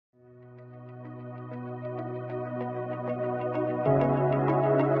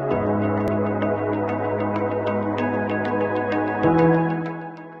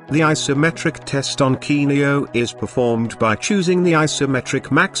The isometric test on Kineo is performed by choosing the isometric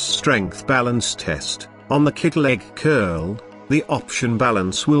max strength balance test. On the kid leg curl, the option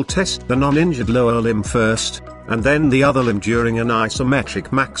balance will test the non-injured lower limb first, and then the other limb during an isometric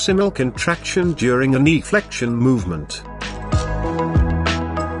maximal contraction during a knee flexion movement.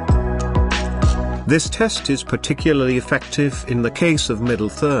 This test is particularly effective in the case of middle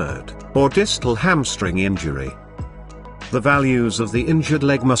third, or distal hamstring injury. The values of the injured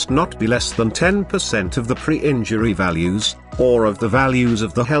leg must not be less than 10% of the pre-injury values, or of the values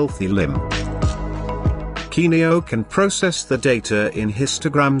of the healthy limb. Kineo can process the data in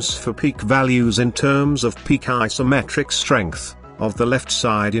histograms for peak values in terms of peak isometric strength, of the left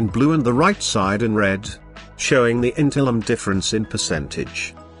side in blue and the right side in red, showing the interlimb difference in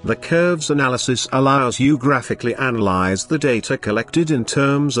percentage. The curves analysis allows you graphically analyze the data collected in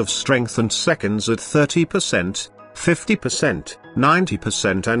terms of strength and seconds at 30%, 50%,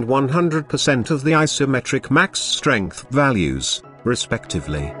 90% and 100% of the isometric max strength values,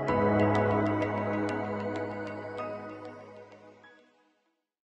 respectively.